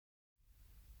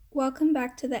Welcome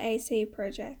back to the AC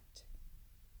Project.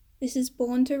 This is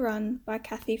Born to Run by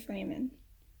Cathy Freeman.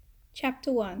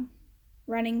 Chapter 1.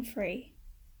 Running Free.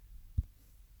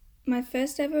 My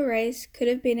first ever race could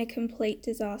have been a complete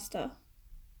disaster.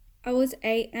 I was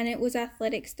 8 and it was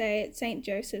athletics day at St.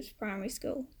 Joseph's Primary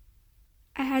School.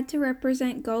 I had to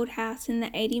represent Gold House in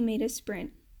the 80-metre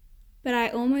sprint, but I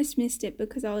almost missed it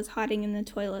because I was hiding in the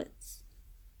toilets.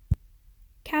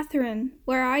 "Catherine,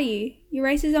 where are you? Your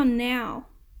race is on now."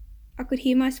 I could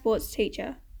hear my sports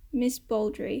teacher, Miss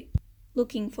Baldry,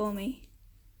 looking for me.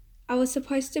 I was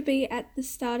supposed to be at the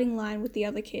starting line with the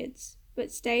other kids,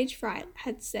 but stage fright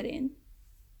had set in.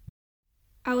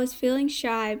 I was feeling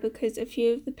shy because a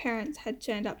few of the parents had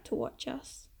turned up to watch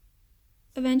us.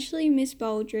 Eventually, Miss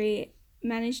Baldry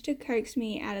managed to coax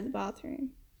me out of the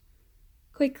bathroom.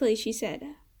 "Quickly," she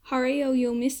said, "hurry or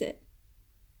you'll miss it."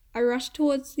 I rushed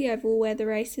towards the oval where the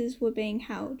races were being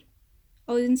held.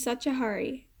 I was in such a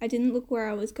hurry, I didn't look where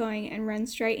I was going and ran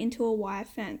straight into a wire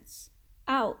fence.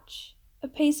 Ouch! A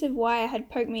piece of wire had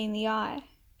poked me in the eye.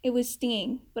 It was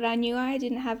stinging, but I knew I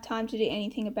didn't have time to do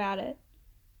anything about it.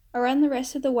 I ran the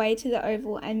rest of the way to the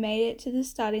oval and made it to the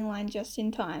starting line just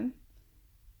in time.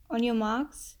 "On your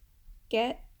marks,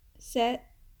 get,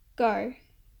 set, go,"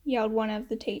 yelled one of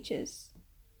the teachers.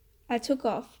 I took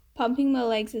off, pumping my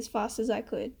legs as fast as I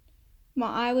could.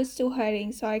 My eye was still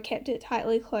hurting, so I kept it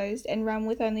tightly closed and ran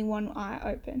with only one eye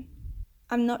open.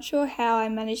 I'm not sure how I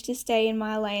managed to stay in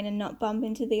my lane and not bump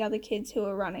into the other kids who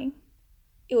were running.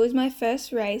 It was my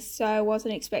first race, so I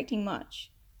wasn't expecting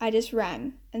much. I just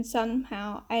ran, and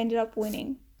somehow I ended up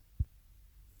winning.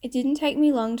 It didn't take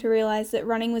me long to realize that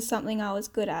running was something I was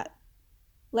good at.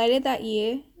 Later that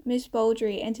year, Miss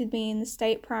Baldry entered me in the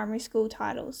state primary school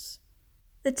titles.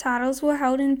 The titles were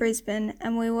held in Brisbane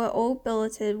and we were all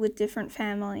billeted with different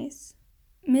families.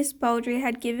 Miss Baldry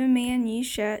had given me a new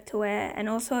shirt to wear and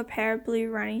also a pair of blue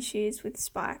running shoes with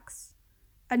spikes.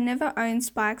 I'd never owned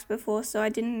spikes before, so I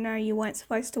didn't know you weren't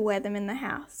supposed to wear them in the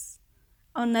house.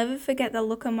 I'll never forget the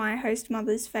look on my host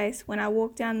mother's face when I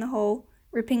walked down the hall,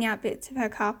 ripping out bits of her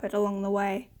carpet along the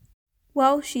way.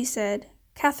 "Well," she said,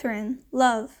 "Catherine,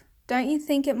 love, don't you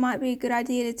think it might be a good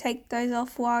idea to take those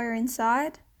off while you're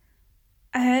inside?"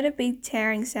 I heard a big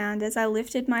tearing sound as I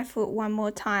lifted my foot one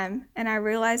more time, and I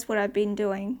realized what I'd been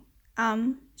doing.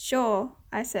 Sure,"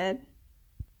 I said.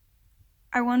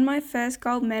 I won my first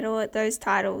gold medal at those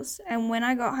titles, and when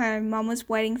I got home, Mum was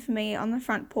waiting for me on the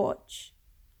front porch.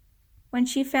 When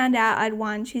she found out I'd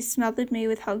won, she smothered me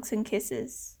with hugs and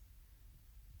kisses.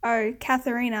 "Oh,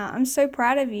 Katharina, I'm so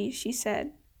proud of you," she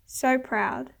said. "So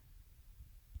proud."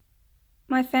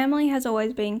 My family has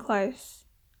always been close.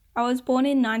 I was born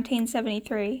in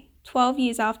 1973, 12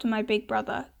 years after my big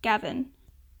brother, Gavin,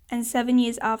 and 7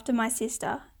 years after my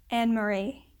sister,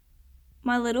 Anne-Marie.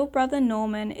 My little brother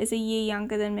Norman is a year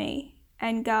younger than me,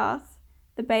 and Garth,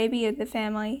 the baby of the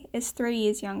family, is 3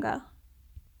 years younger.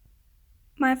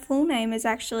 My full name is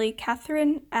actually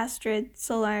Catherine Astrid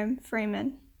Salome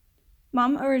Freeman.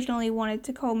 Mum originally wanted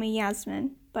to call me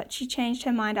Yasmin, but she changed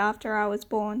her mind after I was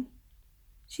born.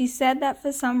 She said that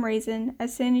for some reason,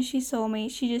 as soon as she saw me,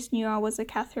 she just knew I was a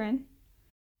Catherine.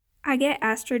 I get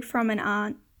Astrid from an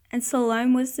aunt, and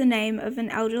Salome was the name of an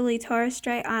elderly Torres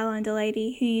Strait Islander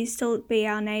lady who used to be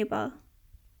our neighbour.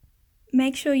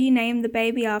 "Make sure you name the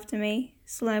baby after me,"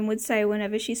 Salome would say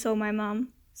whenever she saw my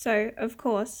mum, so, of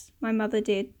course, my mother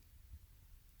did.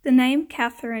 The name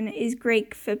Catherine is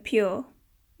Greek for pure.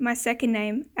 My second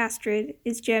name, Astrid,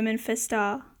 is German for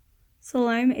star.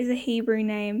 Salome is a Hebrew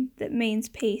name that means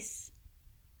peace.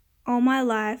 All my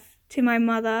life, to my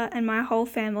mother and my whole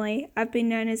family, I've been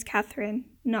known as Catherine,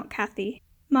 not Cathy.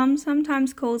 Mum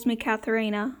sometimes calls me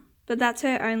Katharina, but that's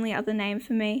her only other name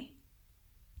for me.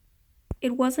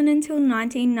 It wasn't until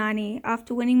 1990,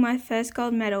 after winning my first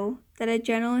gold medal, that a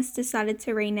journalist decided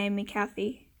to rename me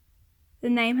Cathy. The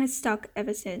name has stuck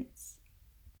ever since.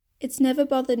 It's never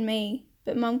bothered me,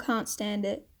 but Mum can't stand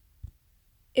it.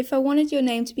 "If I wanted your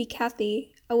name to be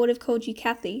Cathy, I would have called you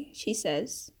Cathy," she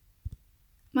says.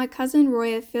 My cousin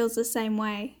Roya feels the same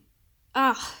way.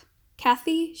 "Ugh,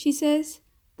 Cathy," she says.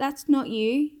 "That's not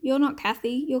you. You're not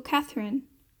Cathy, you're Catherine."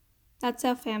 That's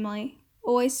our family,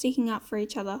 always sticking up for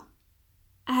each other.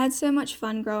 I had so much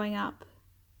fun growing up.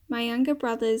 My younger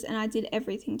brothers and I did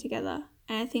everything together,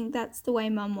 and I think that's the way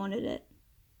Mum wanted it.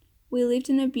 We lived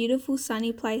in a beautiful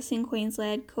sunny place in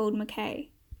Queensland called Mackay.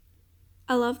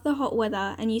 I loved the hot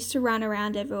weather and used to run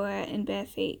around everywhere in bare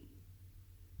feet.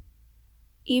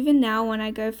 Even now when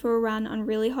I go for a run on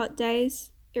really hot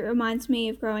days, it reminds me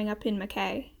of growing up in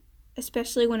Mackay,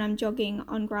 especially when I'm jogging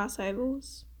on grass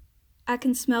ovals. I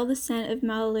can smell the scent of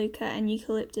melaleuca and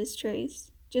eucalyptus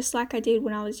trees. just like I did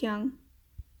when I was young.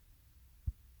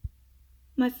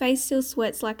 My face still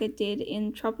sweats like it did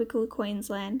in tropical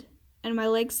Queensland, and my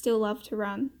legs still love to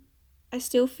run. I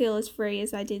still feel as free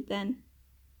as I did then.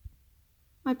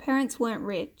 My parents weren't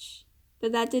rich,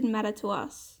 but that didn't matter to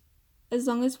us. As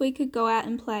long as we could go out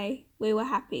and play, we were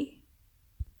happy.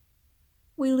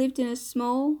 We lived in a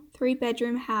small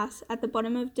 3-bedroom house at the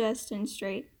bottom of Durston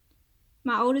Street.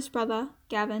 My oldest brother,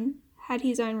 Gavin, had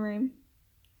his own room,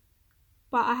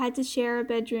 but I had to share a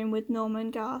bedroom with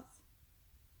Norman Garth.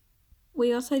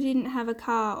 We also didn't have a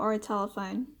car or a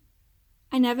telephone.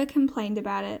 I never complained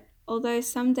about it, although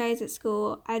some days at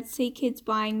school I'd see kids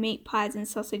buying meat pies and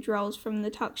sausage rolls from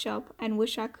the tuck shop and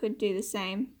wish I could do the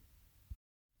same.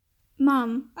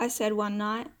 "Mum," I said one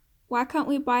night, "why can't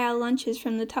we buy our lunches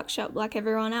from the tuck shop like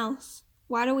everyone else?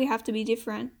 Why do we have to be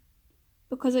different?"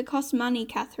 "Because it costs money,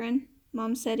 Catherine,"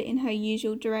 Mum said in her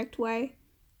usual direct way,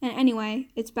 "and anyway,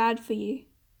 it's bad for you."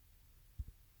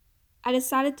 I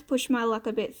decided to push my luck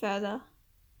a bit further.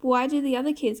 But why do the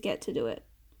other kids get to do it?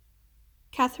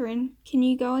 "Catherine, can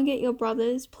you go and get your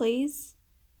brothers, please?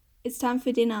 It's time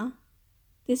for dinner."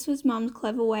 This was Mum's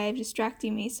clever way of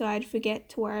distracting me so I'd forget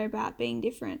to worry about being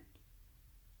different.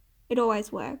 It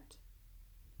always worked.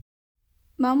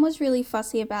 Mum was really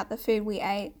fussy about the food we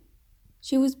ate.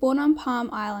 She was born on Palm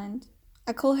Island.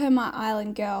 I call her my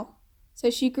island girl. So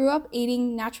she grew up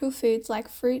eating natural foods like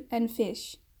fruit and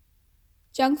fish.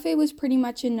 Junk food was pretty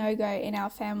much a no-go in our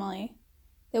family.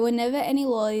 There were never any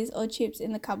lollies or chips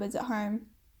in the cupboards at home.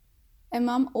 And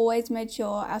Mum always made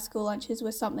sure our school lunches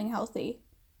were something healthy.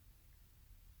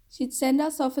 She'd send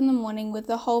us off in the morning with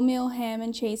a wholemeal ham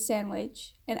and cheese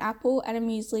sandwich, an apple and a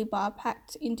muesli bar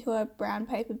packed into a brown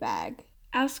paper bag.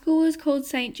 Our school was called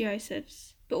St.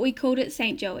 Joseph's, but we called it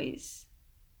St. Joey's.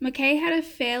 Mackay had a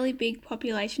fairly big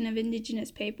population of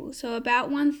Indigenous people, so about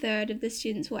 1/3 of the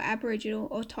students were Aboriginal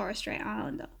or Torres Strait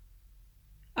Islander.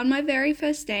 On my very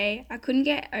first day, I couldn't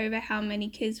get over how many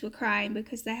kids were crying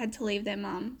because they had to leave their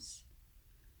mums.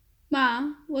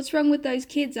 "Ma, what's wrong with those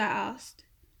kids?" I asked.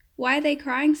 "Why are they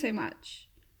crying so much?"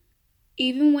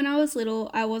 Even when I was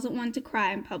little, I wasn't one to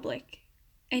cry in public.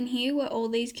 And here were all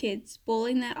these kids,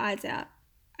 bawling their eyes out.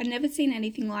 I'd never seen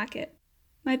anything like it.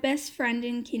 My best friend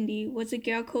in kindy was a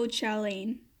girl called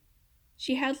Charlene.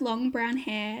 She had long brown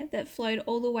hair that flowed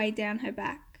all the way down her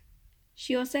back.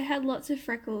 She also had lots of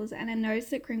freckles and a nose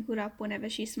that crinkled up whenever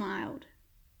she smiled.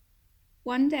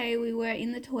 One day we were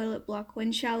in the toilet block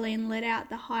when Charlene let out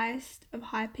the highest of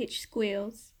high-pitched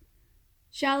squeals.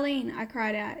 "Charlene," I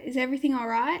cried out, "is everything all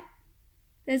right?"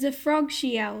 "There's a frog,"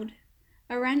 she yelled.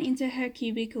 I ran into her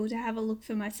cubicle to have a look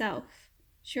for myself.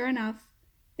 Sure enough,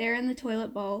 there in the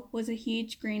toilet bowl was a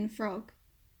huge green frog.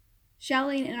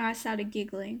 Charlene and I started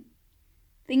giggling.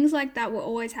 Things like that were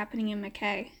always happening in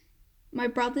Mackay. My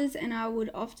brothers and I would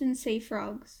often see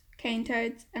frogs, cane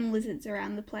toads, and lizards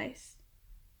around the place.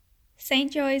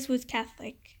 St. Joey's was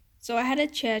Catholic, so I had a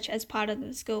church as part of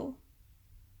the school.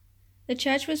 The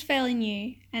church was fairly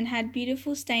new and had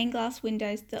beautiful stained glass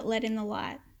windows that let in the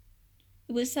light.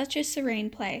 It was such a serene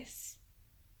place.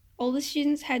 All the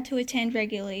students had to attend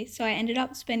regularly, so I ended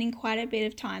up spending quite a bit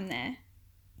of time there.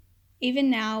 Even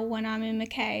now, when I'm in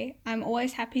Mackay, I'm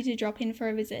always happy to drop in for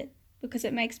a visit because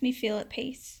it makes me feel at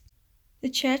peace. The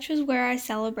church was where I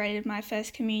celebrated my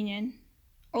first communion.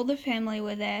 All the family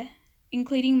were there,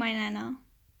 including my nana.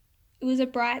 It was a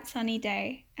bright sunny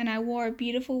day, and I wore a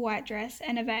beautiful white dress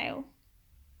and a veil.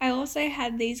 I also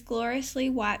had these gloriously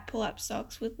white pull-up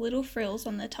socks with little frills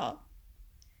on the top.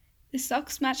 The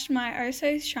socks matched my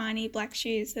oh-so-shiny black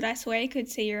shoes that I swear you could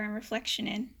see your own reflection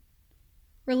in.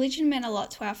 Religion meant a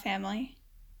lot to our family.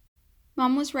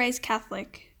 Mum was raised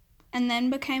Catholic, and then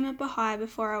became a Baha'i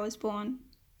before I was born.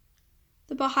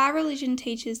 The Baha'i religion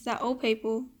teaches that all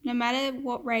people, no matter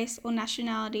what race or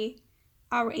nationality,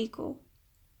 are equal.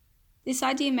 This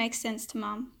idea makes sense to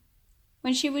Mum.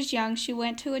 When she was young, she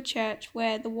went to a church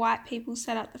where the white people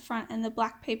sat up the front and the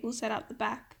black people sat up the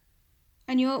back.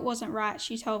 I knew it wasn't right,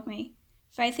 she told me.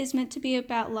 Faith is meant to be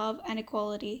about love and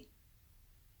equality.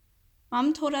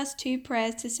 Mum taught us 2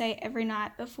 prayers to say every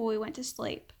night before we went to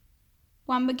sleep.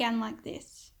 One began like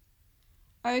this: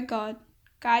 "O God,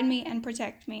 guide me and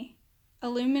protect me.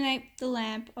 Illuminate the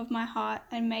lamp of my heart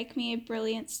and make me a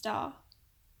brilliant star."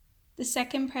 The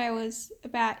second prayer was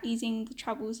about easing the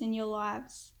troubles in your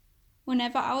lives.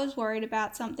 Whenever I was worried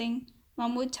about something,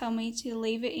 Mum would tell me to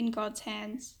leave it in God's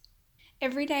hands.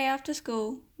 Every day after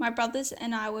school, my brothers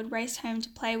and I would race home to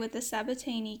play with the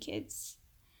Sabatini kids.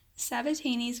 The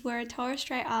Sabatinis were a Torres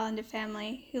Strait Islander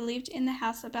family who lived in the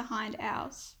house behind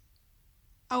ours.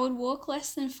 I would walk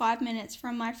less than 5 minutes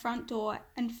from my front door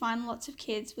and find lots of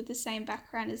kids with the same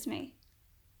background as me.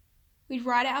 We'd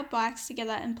ride our bikes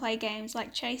together and play games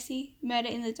like chasey, murder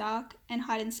in the dark, and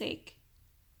hide and seek.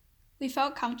 We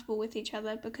felt comfortable with each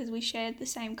other because we shared the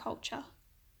same culture.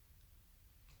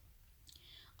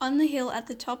 On the hill at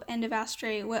the top end of our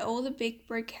street were all the big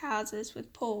brick houses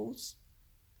with pools.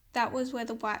 That was where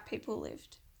the white people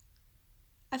lived.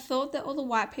 I thought that all the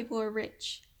white people were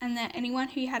rich, and that anyone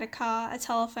who had a car, a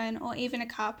telephone, or even a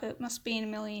carpet must be a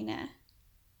millionaire.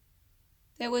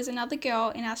 There was another girl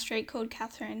in our street called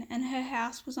Catherine, and her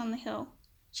house was on the hill.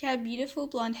 She had beautiful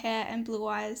blonde hair and blue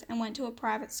eyes and went to a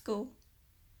private school.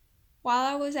 While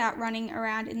I was out running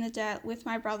around in the dirt with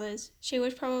my brothers, she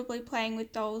was probably playing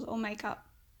with dolls or makeup.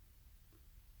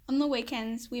 On the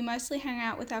weekends, we mostly hung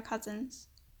out with our cousins.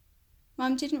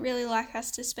 Mum didn't really like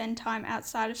us to spend time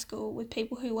outside of school with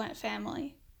people who weren't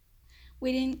family.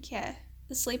 We didn't care.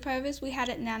 The sleepovers we had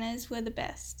at Nana's were the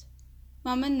best.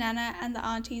 Mum and Nana and the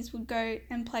aunties would go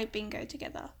and play bingo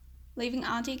together, leaving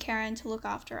Auntie Karen to look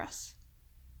after us.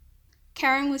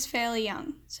 Karen was fairly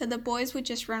young, so the boys would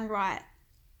just run riot.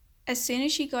 As soon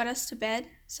as she got us to bed,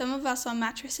 some of us on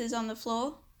mattresses on the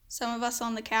floor, some of us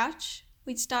on the couch,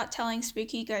 we'd start telling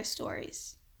spooky ghost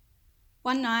stories.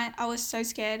 One night, I was so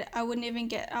scared I wouldn't even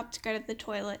get up to go to the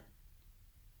toilet.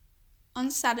 On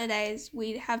Saturdays,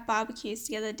 we'd have barbecues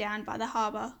together down by the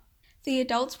harbour. The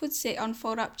adults would sit on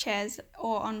fold-up chairs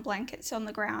or on blankets on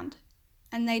the ground,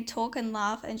 and they'd talk and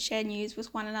laugh and share news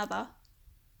with one another.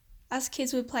 Us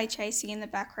kids would play chasing in the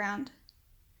background.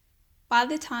 By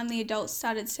the time the adults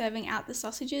started serving out the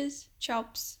sausages,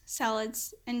 chops,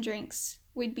 salads, and drinks,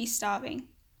 we'd be starving.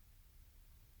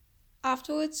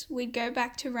 Afterwards, we'd go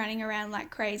back to running around like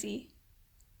crazy.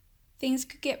 Things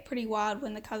could get pretty wild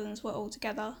when the cousins were all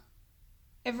together.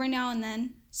 Every now and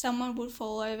then, someone would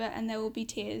fall over and there would be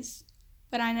tears,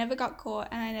 but I never got caught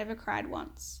and I never cried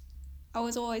once. I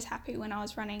was always happy when I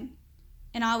was running,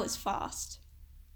 and I was fast.